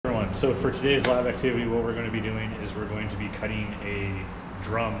So for today's lab activity, what we're going to be doing is we're going to be cutting a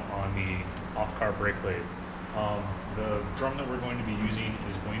drum on the off-car brake lathe. The drum that we're going to be using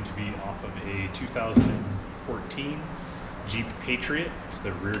is going to be off of a 2014 Jeep Patriot. It's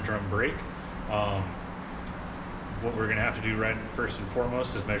the rear drum brake. What we're going to have to do right first and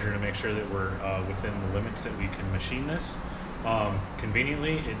foremost is measure to make sure that we're within the limits that we can machine this.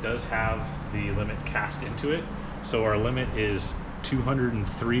 Conveniently, it does have the limit cast into it. So our limit is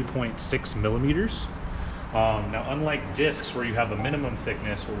 203.6 millimeters. Now, unlike discs where you have a minimum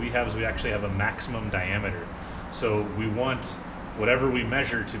thickness, what we have is we actually have a maximum diameter. So we want whatever we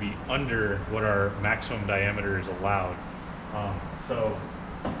measure to be under what our maximum diameter is allowed. So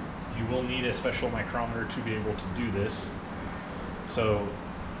you will need a special micrometer to be able to do this. So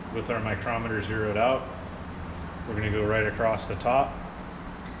with our micrometer zeroed out, we're going to go right across the top.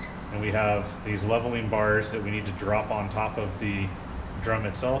 And we have these leveling bars that we need to drop on top of the drum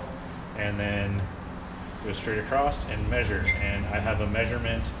itself, and then go straight across and measure. And I have a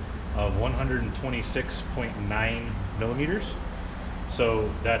measurement of 126.9 millimeters.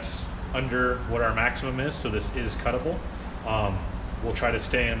 So that's under what our maximum is, so this is cuttable. We'll try to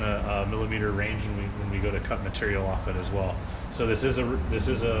stay in the millimeter range when we go to cut material off it as well. So this is a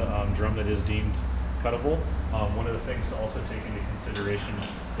drum that is deemed cuttable. One of the things to also take into consideration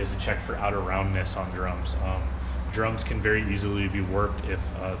is to check for outer roundness on drums. Drums can very easily be warped if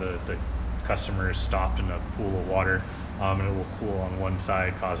the customer is stopped in a pool of water, and it will cool on one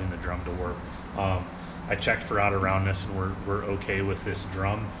side, causing the drum to warp. I checked for outer roundness, and we're okay with this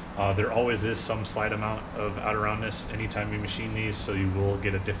drum. There always is some slight amount of outer roundness anytime you machine these, so you will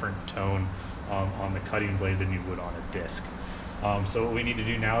get a different tone on the cutting blade than you would on a disc. So what we need to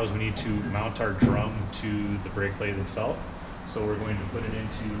do now is we need to mount our drum to the brake lathe itself. So we're going to put it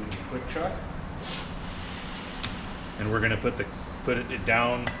into a quick chuck, and we're going to put it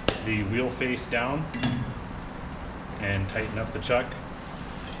down, the wheel face down, and tighten up the chuck.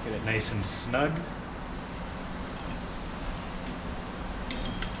 Get it nice and snug.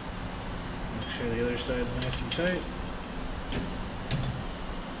 Make sure the other side is nice and tight.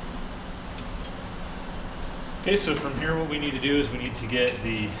 Okay, so from here what we need to do is we need to get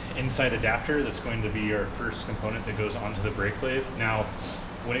the inside adapter. That's going to be our first component that goes onto the brake lathe. Now,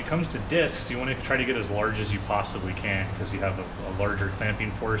 when it comes to discs, you want to try to get as large as you possibly can because you have a larger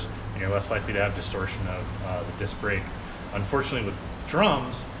clamping force and you're less likely to have distortion of the disc brake. Unfortunately, with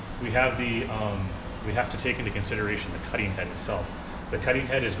drums, we have to take into consideration the cutting head itself. The cutting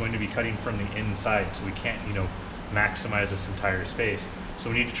head is going to be cutting from the inside, so we can't, maximize this entire space. So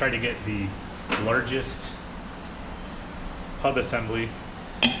we need to try to get the largest hub assembly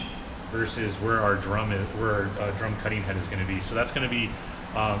versus where our drum drum cutting head is going to be. So that's going to be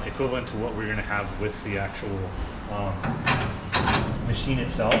equivalent to what we're going to have with the actual machine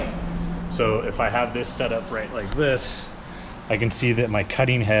itself. So if I have this set up right like this, I can see that my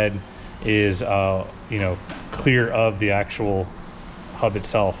cutting head is clear of the actual hub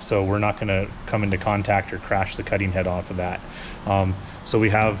itself. So we're not going to come into contact or crash the cutting head off of that. So we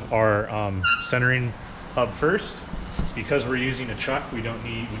have our centering hub first. Because we're using a chuck, we don't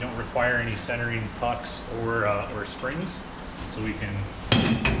require any centering pucks or springs, so we can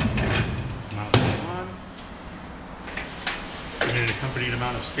mount this on. We need an accompanying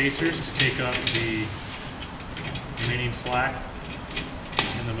amount of spacers to take up the remaining slack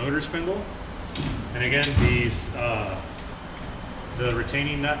in the motor spindle. And again, the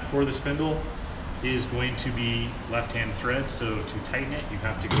retaining nut for the spindle is going to be left-hand thread. So to tighten it, you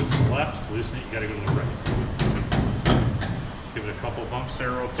have to go to the left. To loosen it, you got to go to the right. Give it a couple bumps there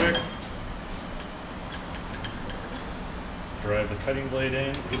real quick. Drive the cutting blade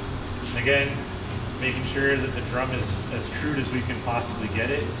in. And again, making sure that the drum is as crude as we can possibly get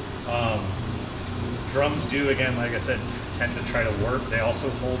it. Drums do, again, like I said, tend to try to warp. They also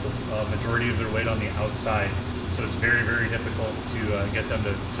hold a majority of their weight on the outside. So it's very, very difficult to get them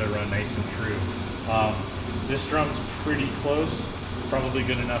to run nice and true. This drum's pretty close, probably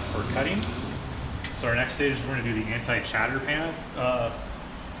good enough for cutting. So our next stage is we're going to do the anti-chatter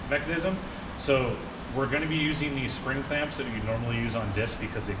mechanism. So we're going to be using these spring clamps that you normally use on discs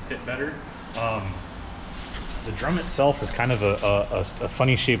because they fit better. The drum itself is kind of a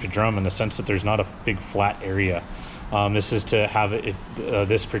funny shaped drum in the sense that there's not a big flat area. This is to have it,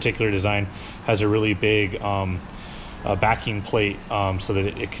 this particular design has a really big backing plate so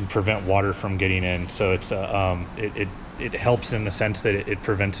that it can prevent water from getting in. So it's it helps in the sense that it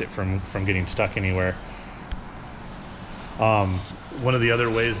prevents it from getting stuck anywhere. One of the other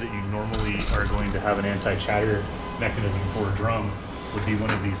ways that you normally are going to have an anti-chatter mechanism for a drum would be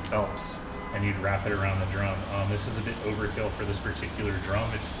one of these belts. and you'd wrap it around the drum. This is a bit overkill for this particular drum.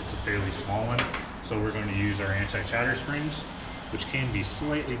 It's a fairly small one, so we're going to use our anti-chatter springs, which can be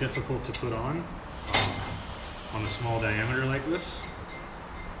slightly difficult to put on a small diameter like this.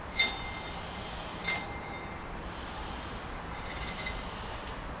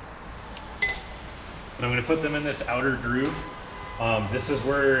 But I'm going to put them in this outer groove. This is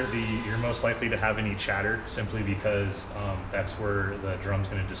where you're most likely to have any chatter, simply because that's where the drum's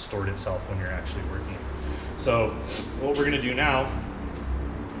going to distort itself when you're actually working. So what we're going to do now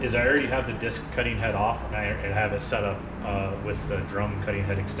is I already have the disc cutting head off, and I have it set up with the drum cutting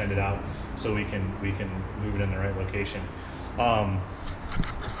head extended out, so we can move it in the right location.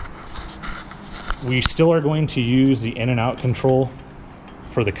 We still are going to use the in and out control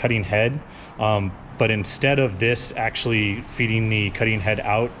for the cutting head. But instead of this actually feeding the cutting head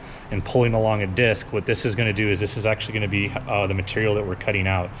out and pulling along a disc, what this is going to do is this is actually going to be the material that we're cutting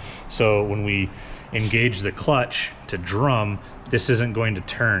out. So when we engage the clutch to drum, this isn't going to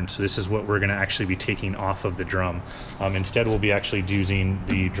turn. So this is what we're going to actually be taking off of the drum. Instead, we'll be actually using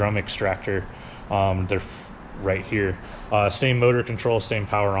the drum extractor. They're right here. Same motor control, same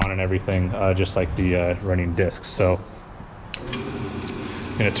power on and everything, just like the running discs. So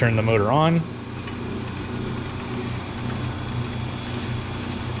I'm going to turn the motor on.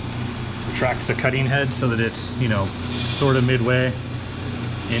 Retract the cutting head so that it's, you know, sort of midway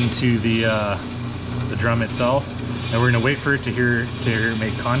into the drum itself, and we're going to wait for it to hear it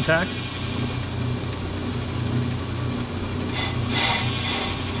make contact.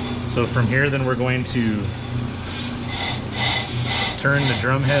 So from here, then we're going to turn the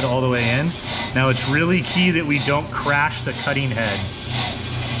drum head all the way in. Now it's really key that we don't crash the cutting head.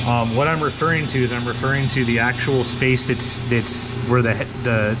 What I'm referring to is I'm referring to the actual space that's where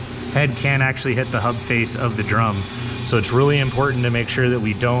the head can actually hit the hub face of the drum. So it's really important to make sure that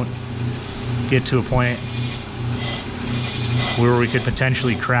we don't get to a point where we could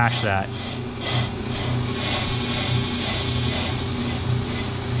potentially crash that.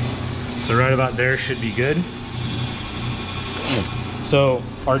 So right about there should be good. So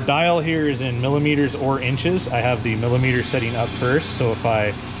our dial here is in millimeters or inches. I have the millimeter setting up first, so if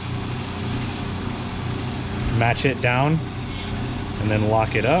I match it down and then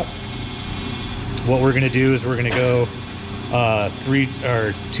lock it up, what we're going to do is we're going to go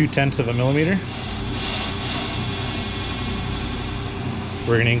 2/10 of a millimeter.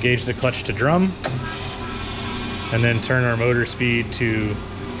 We're going to engage the clutch to drum, and then turn our motor speed to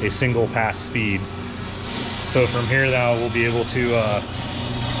a single pass speed. So from here now we'll be able to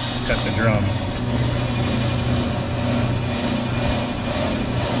cut the drum.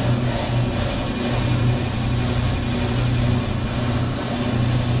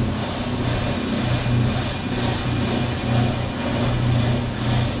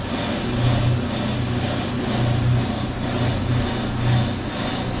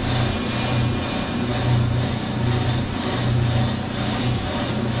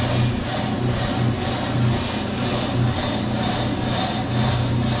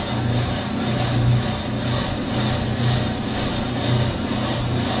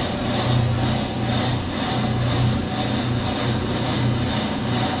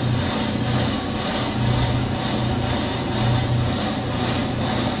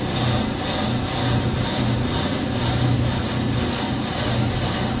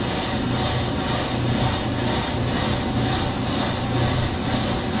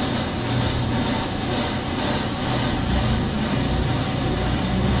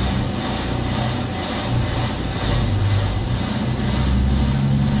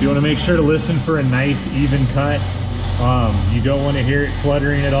 So you want to make sure to listen for a nice even cut. You don't want to hear it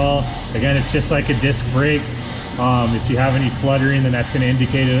fluttering at all. Again, it's just like a disc brake. If you have any fluttering, then that's going to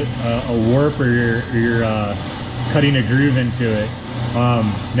indicate a warp, or you're cutting a groove into it.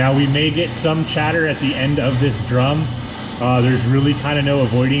 Now we may get some chatter at the end of this drum. There's really kind of no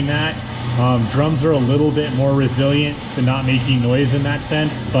avoiding that. Drums are a little bit more resilient to not making noise in that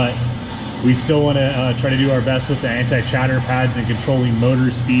sense, but we still want to try to do our best with the anti-chatter pads and controlling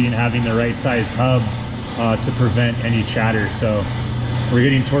motor speed and having the right size hub to prevent any chatter. So we're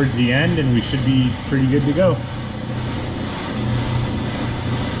getting towards the end and we should be pretty good to go.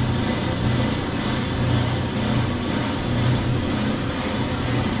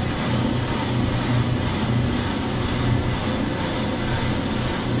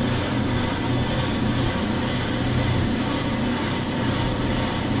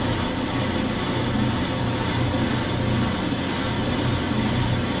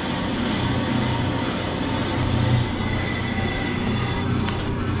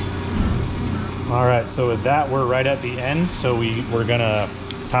 All right, so with that, we're right at the end. So we're gonna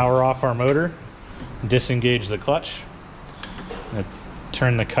power off our motor, disengage the clutch, and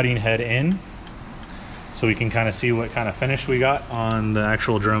turn the cutting head in so we can kind of see what kind of finish we got on the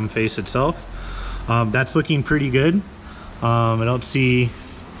actual drum face itself. That's looking pretty good. I don't see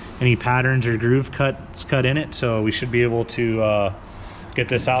any patterns or groove cuts cut in it, so we should be able to get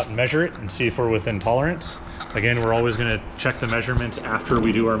this out and measure it and see if we're within tolerance. Again, we're always going to check the measurements after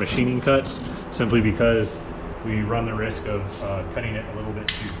we do our machining cuts, simply because we run the risk of cutting it a little bit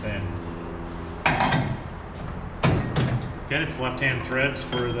too thin. Again, it's left-hand threads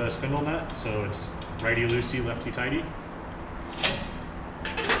for the spindle nut, so it's righty loosey, lefty tighty.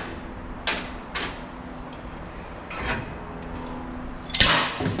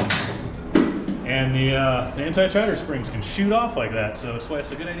 And the anti-chatter springs can shoot off like that, so that's why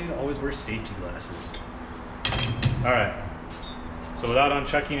it's a good idea to always wear safety glasses. All right, so without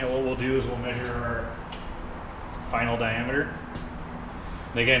unchecking it, what we'll do is we'll measure our final diameter.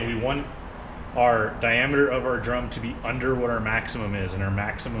 And again, we want our diameter of our drum to be under what our maximum is, and our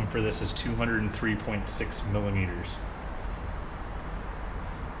maximum for this is 203.6 millimeters.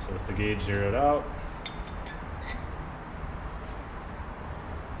 So with the gauge zeroed out,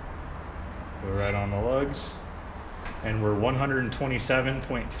 go right on the lugs, and we're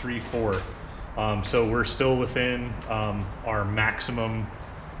 127.34. So we're still within our maximum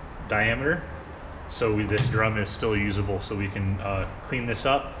diameter. So this drum is still usable, so we can clean this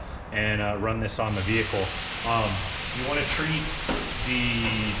up and run this on the vehicle. You want to treat the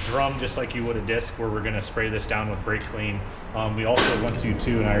drum just like you would a disc, where we're going to spray this down with brake clean. We also want to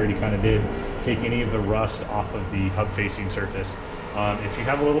too, and I already kind of did, take any of the rust off of the hub facing surface. If you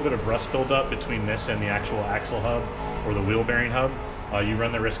have a little bit of rust buildup between this and the actual axle hub or the wheel bearing hub, you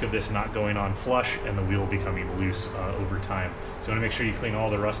run the risk of this not going on flush and the wheel becoming loose over time. So you want to make sure you clean all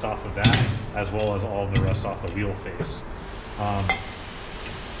the rust off of that, as well as all of the rust off the wheel face.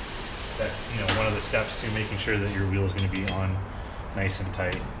 That's one of the steps to making sure that your wheel is going to be on nice and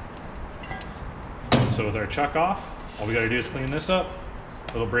tight. So with our chuck off, all we got to do is clean this up,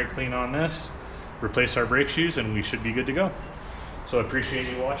 a little brake clean on this, replace our brake shoes, and we should be good to go. So I appreciate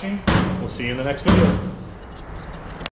you watching. We'll see you in the next video.